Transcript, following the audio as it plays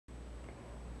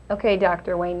Okay,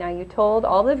 Dr. Wayne, now you told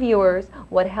all the viewers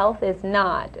what health is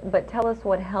not, but tell us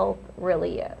what health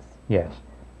really is. Yes.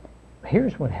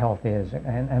 Here's what health is,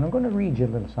 and I'm going to read you a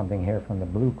little something here from the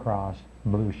Blue Cross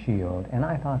Blue Shield, and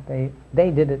I thought they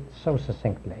did it so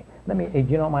succinctly. Let me,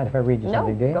 you don't mind if I read you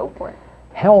something, do you? No, go for it.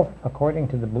 Health, according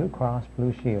to the Blue Cross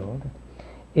Blue Shield,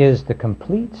 is the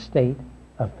complete state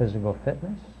of physical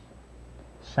fitness,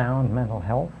 sound mental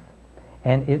health,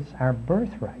 and it's our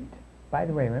birthright. By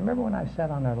the way, remember when I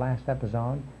said on our last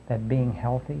episode that being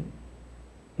healthy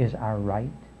is our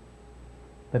right,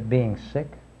 but being sick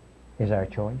is our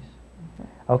choice?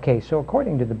 Okay, so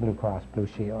according to the Blue Cross Blue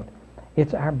Shield,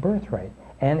 it's our birthright,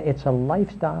 and it's a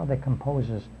lifestyle that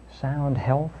composes sound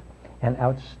health and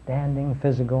outstanding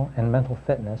physical and mental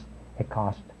fitness. It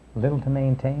costs little to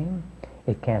maintain.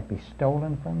 It can't be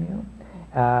stolen from you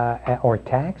or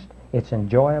taxed. It's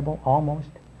enjoyable almost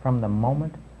from the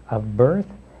moment of birth,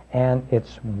 and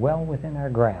it's well within our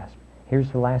grasp. Here's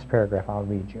the last paragraph I'll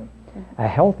read you. A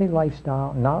healthy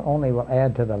lifestyle not only will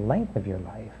add to the length of your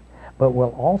life, but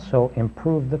will also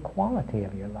improve the quality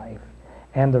of your life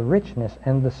and the richness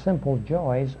and the simple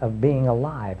joys of being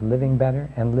alive, living better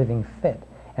and living fit,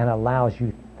 and allows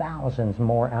you thousands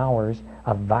more hours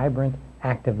of vibrant,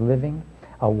 active living,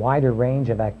 a wider range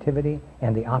of activity,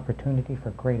 and the opportunity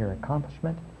for greater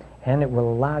accomplishment. And it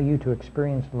will allow you to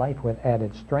experience life with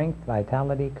added strength,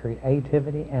 vitality,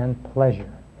 creativity, and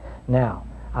pleasure. Now,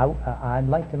 I'd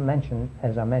like to mention,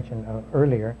 as I mentioned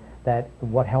earlier, that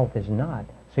what health is not,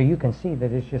 so you can see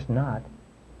that it's just not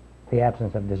the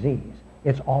absence of disease.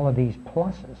 It's all of these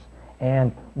pluses.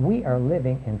 And we are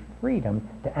living in freedom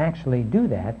to actually do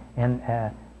that. And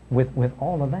with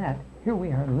all of that, here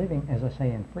we are living, as I say,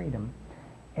 in freedom.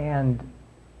 And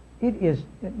it is,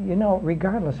 you know,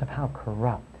 regardless of how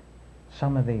corrupt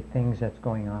some of the things that's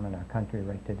going on in our country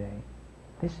right today,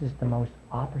 this is the most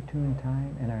opportune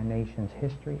time in our nation's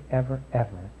history ever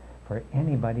for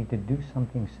anybody to do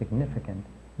something significant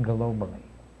globally.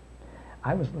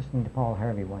 I was listening to Paul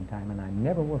Harvey one time, and I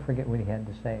never will forget what he had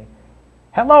to say.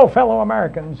 Hello, fellow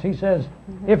Americans. He says,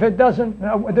 if it doesn't,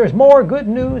 there's more good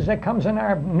news that comes in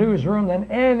our newsroom than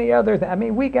any other. I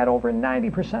mean, we got over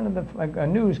 90% of the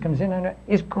news comes in, and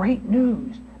it's great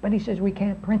news. But he says we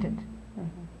can't print it.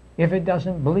 If it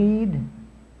doesn't bleed,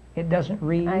 it doesn't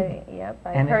read.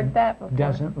 I've heard that before. It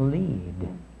doesn't lead.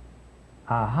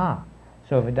 Aha.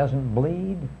 So if it doesn't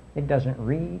bleed, it doesn't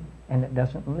read, and it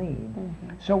doesn't lead.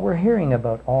 So we're hearing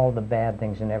about all the bad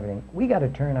things and everything. We got to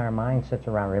turn our mindsets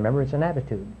around. Remember, it's an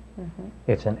attitude.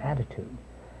 It's an attitude.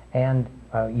 And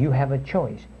you have a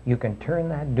choice. You can turn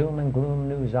that doom and gloom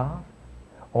news off,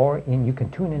 or you can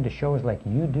tune into shows like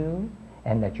you do,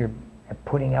 and that you're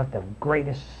putting out the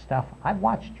greatest stuff. I've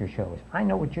watched your shows. I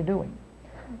know what you're doing.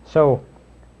 So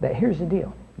here's the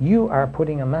deal. You are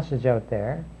putting a message out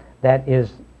there that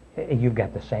is, you've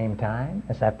got the same time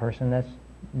as that person that's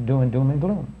doing doom and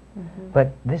gloom.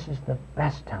 But this is the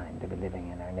best time to be living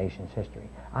in our nation's history.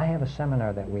 I have a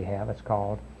seminar that we have. It's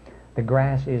called The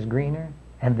Grass is Greener,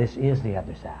 and This is the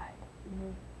Other Side.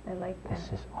 I like that. This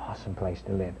is an awesome place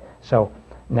to live. So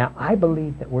now I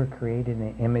believe that we're creating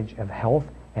an image of health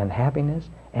and happiness,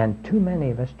 and too many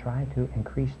of us try to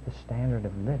increase the standard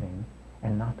of living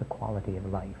and not the quality of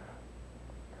life.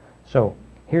 So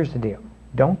here's the deal.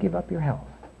 Don't give up your health.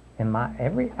 In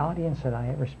every audience that I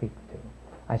ever speak to,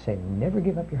 I say never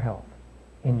give up your health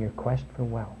in your quest for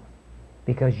wealth,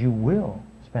 because you will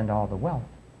spend all the wealth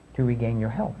to regain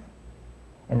your health.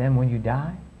 And then when you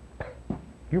die,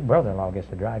 your brother-in-law gets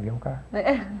to drive your car.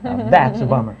 Now, that's a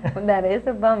bummer. That is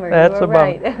a bummer. That's you are a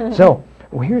bummer. Right. So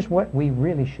here's what we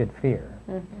really should fear,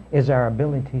 is our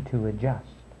ability to adjust.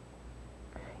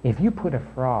 If you put a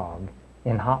frog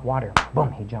in hot water,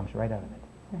 boom, he jumps right out of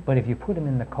it. But if you put him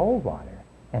in the cold water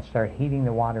and start heating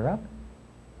the water up,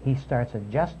 he starts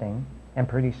adjusting, and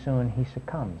pretty soon he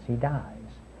succumbs, he dies,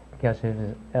 because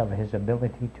of his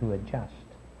ability to adjust.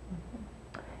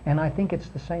 And I think it's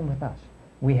the same with us.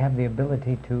 We have the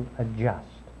ability to adjust,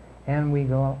 and we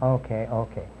go, okay.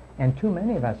 And too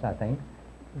many of us, I think,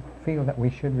 feel that we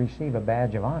should receive a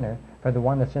badge of honor for the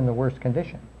one that's in the worst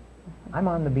condition. I'm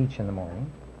on the beach in the morning.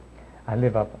 I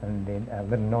live up in a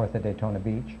little north of Daytona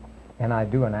Beach, and I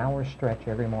do an hour stretch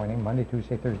every morning, Monday,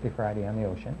 Tuesday, Thursday, Friday on the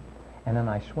ocean, and then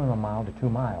I swim 1 mile to 2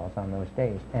 miles on those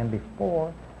days. And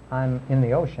before I'm in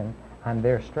the ocean, I'm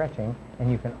there stretching,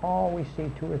 and you can always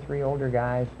see 2 or 3 older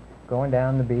guys going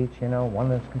down the beach, you know, one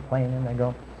that's complaining. They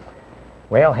go,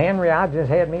 well, Henry, I just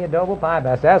had me a double pie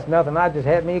bass. That's nothing. I just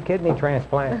had me a kidney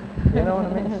transplant. You know what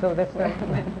I mean? So that's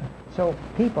so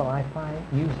people, I find,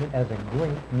 use it as a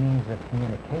great means of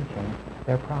communication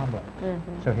their problems.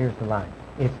 So here's the line.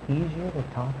 It's easier to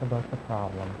talk about the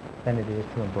problem than it is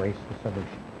to embrace the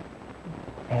solution.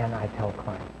 And I tell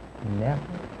clients, never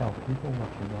tell people what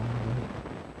you're going to do.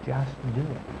 Just do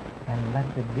it. And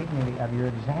let the dignity of your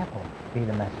example be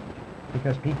the message.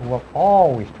 Because people will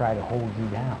always try to hold you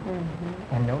down.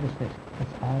 Mm-hmm. And notice this,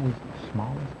 it's always the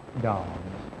smallest dogs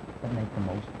that make the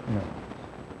most noise.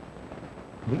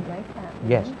 Like that.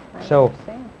 Yes. Mm-hmm. I So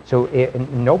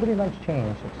understand. nobody likes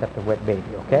change except a wet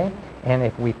baby, okay? Mm-hmm. And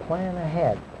if we plan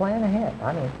ahead.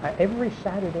 I mean, every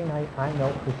Saturday night I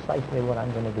know precisely what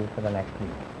I'm going to do for the next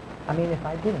week. I mean, if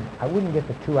I didn't, I wouldn't get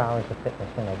the 2 hours of fitness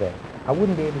in a day. I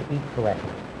wouldn't be able to eat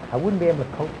correctly. I wouldn't be able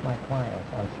to coach my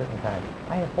clients on certain times.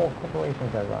 I have 4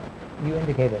 corporations I run. You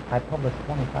indicated I published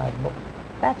 25 books.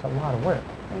 That's a lot of work.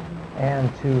 Mm-hmm.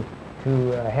 And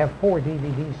to have 4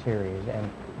 DVD series and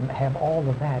have all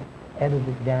of that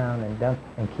edited down and done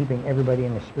and keeping everybody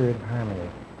in the spirit of harmony,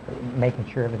 making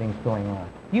sure everything's going on.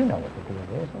 You know what the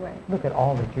deal is. Right. Look at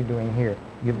all that you're doing here.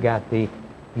 You've got the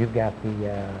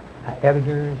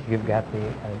editors, you've got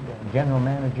the general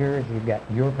managers, you've got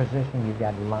your position, you've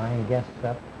got line guests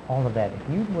up, all of that.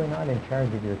 If you were not in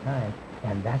charge of your time,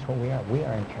 and that's what we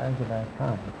are in charge of our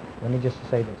time. Let me just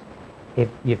say this. If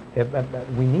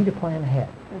we need to plan ahead.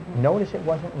 Mm-hmm. Notice it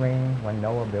wasn't raining when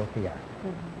Noah built the ark.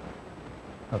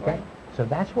 Mm-hmm. Okay? Right. So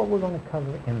that's what we're going to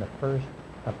cover in the first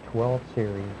of 12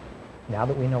 series, now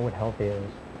that we know what health is.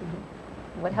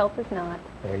 Mm-hmm. What health is not.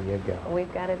 There you go.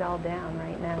 We've got it all down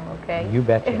right now, okay? You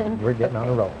betcha. We're getting on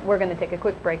a roll. We're going to take a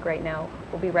quick break right now.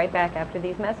 We'll be right back after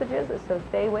these messages, so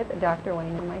stay with Dr.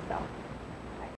 Wayne and myself.